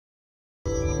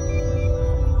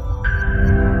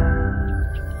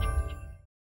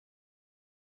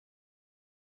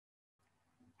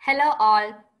Hello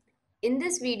all. In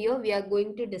this video, we are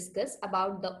going to discuss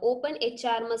about the Open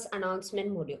HRMS announcement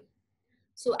module.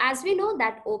 So as we know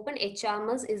that Open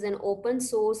HRMS is an open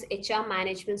source HR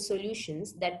management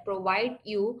solutions that provide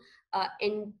you an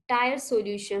entire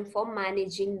solution for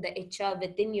managing the HR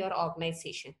within your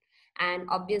organization. And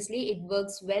obviously it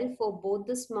works well for both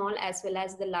the small as well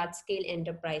as the large scale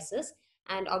enterprises.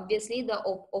 And obviously the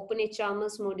Open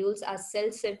HRMS modules are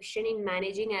self-sufficient in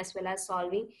managing as well as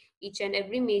solving each and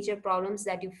every major problems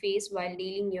that you face while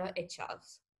dealing your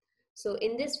HRs. So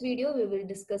in this video, we will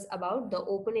discuss about the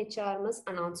Open HRMS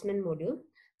announcement module.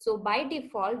 So by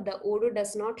default, the Odoo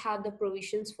does not have the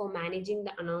provisions for managing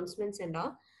the announcements and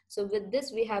all. So with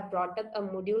this, we have brought up a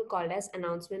module called as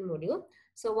announcement module.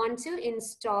 So once you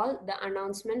install the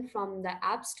announcement from the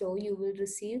App Store, you will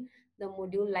receive the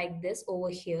module like this over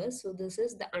here. So this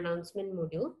is the announcement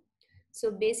module. So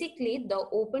basically, the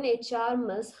Open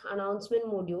HRMS announcement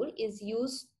module is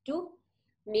used to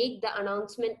make the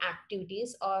announcement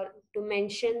activities or to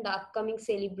mention the upcoming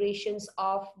celebrations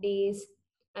of days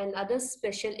and other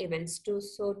special events to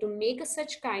make a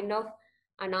such kind of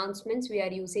announcements we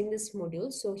are using this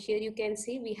module. So here you can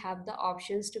see we have the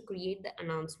options to create the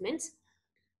announcements.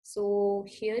 So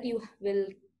here you will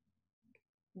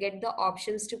get the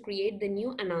options to create the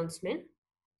new announcement.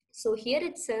 So here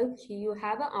itself, you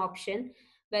have an option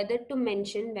whether to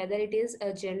mention whether it is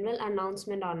a general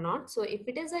announcement or not. So if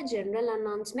it is a general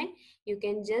announcement, you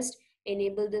can just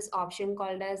enable this option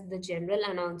called as the general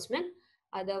announcement.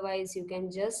 Otherwise, you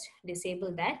can just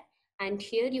disable that. And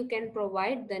here you can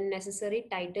provide the necessary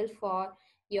title for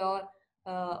your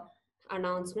uh,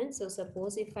 announcement. So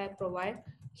suppose if I provide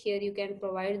here, you can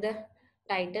provide the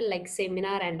title like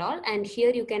seminar and all, and here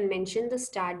you can mention the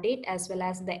start date as well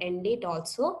as the end date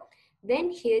also. Then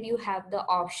here you have the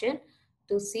option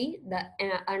to see the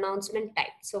announcement type.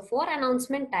 So for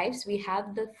announcement types, we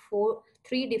have the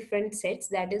three different sets,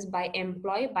 that is by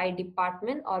employee, by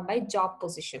department, or by job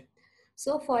position.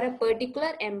 So for a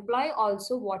particular employee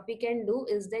also, what we can do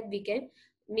is that we can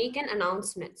make an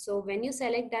announcement. So when you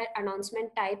select that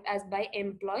announcement type as by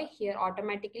employee, here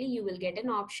automatically you will get an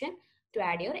option to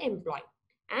add your employee.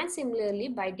 And similarly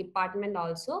by department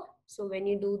also, so when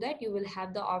you do that, you will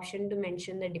have the option to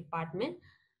mention the department,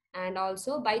 and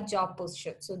also by job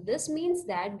position. So this means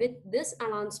that with this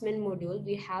announcement module,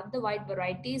 we have the wide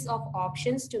varieties of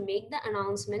options to make the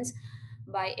announcements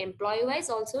by employee wise,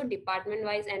 also department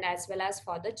wise, and as well as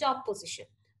for the job position.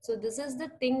 So this is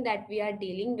the thing that we are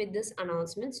dealing with this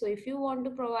announcement. So if you want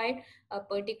to provide a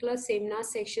particular seminar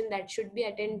section that should be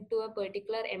attended to a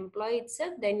particular employee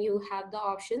itself, then you have the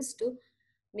options to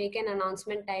make an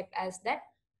announcement type as that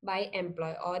by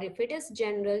employee, or if it is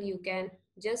general, you can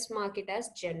just mark it as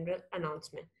general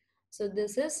announcement. So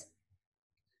this is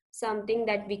something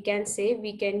that we can say.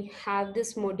 We can have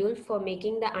this module for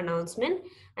making the announcement,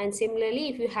 and similarly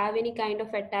if you have any kind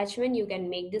of attachment, you can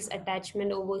make this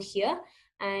attachment over here,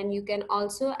 and you can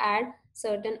also add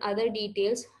certain other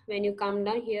details. When you come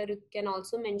down here, you can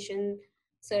also mention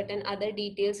certain other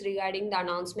details regarding the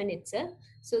announcement itself.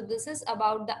 So this is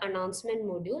about the announcement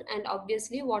module. And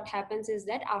obviously what happens is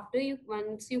that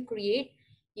once you create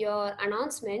your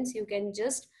announcements, you can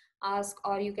just ask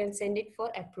or you can send it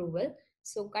for approval.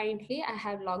 So kindly, I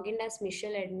have logged in as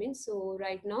Michelle admin. So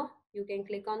right now you can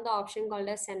click on the option called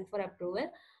as send for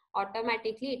approval.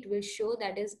 Automatically it will show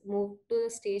that is moved to the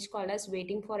stage called as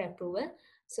waiting for approval.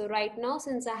 So right now,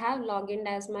 since I have logged in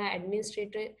as my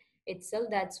administrator itself,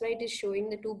 that's why it is showing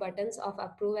the two buttons of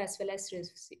approve as well as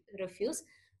refuse.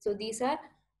 So these are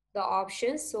the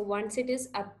options. So once it is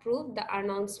approved, the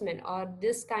announcement or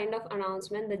this kind of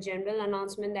announcement, the general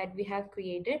announcement that we have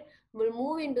created, will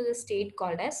move into the state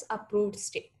called as approved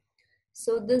state.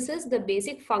 So this is the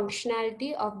basic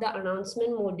functionality of the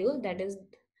announcement module that is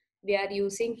we are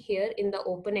using here in the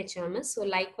Open HRMS. So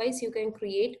likewise, you can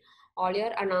create all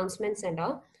your announcements and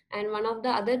all. And one of the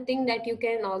other thing that you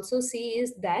can also see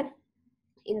is that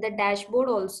in the dashboard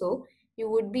also, you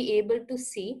would be able to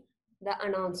see the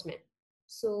announcement.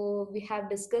 So we have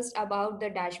discussed about the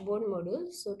dashboard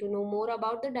module. So to know more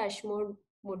about the dashboard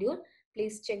module,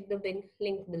 please check the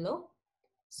link below.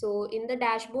 So in the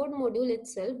dashboard module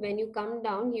itself, when you come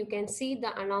down, you can see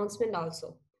the announcement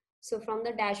also. So from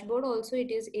the dashboard also,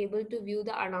 it is able to view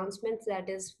the announcements that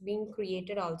is being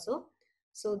created also.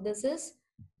 So this is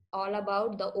all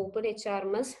about the Open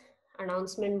HRMS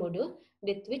announcement module,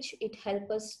 with which it helps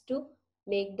us to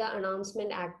make the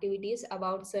announcement activities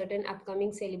about certain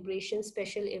upcoming celebrations,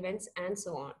 special events, and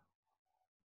so on.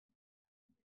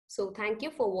 So thank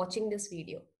you for watching this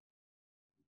video.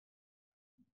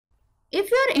 If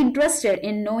you are interested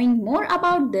in knowing more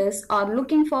about this or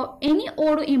looking for any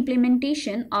Odoo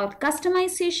implementation or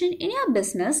customization in your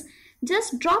business,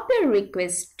 just drop your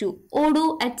request to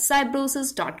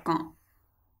odoo@cybrosys.com.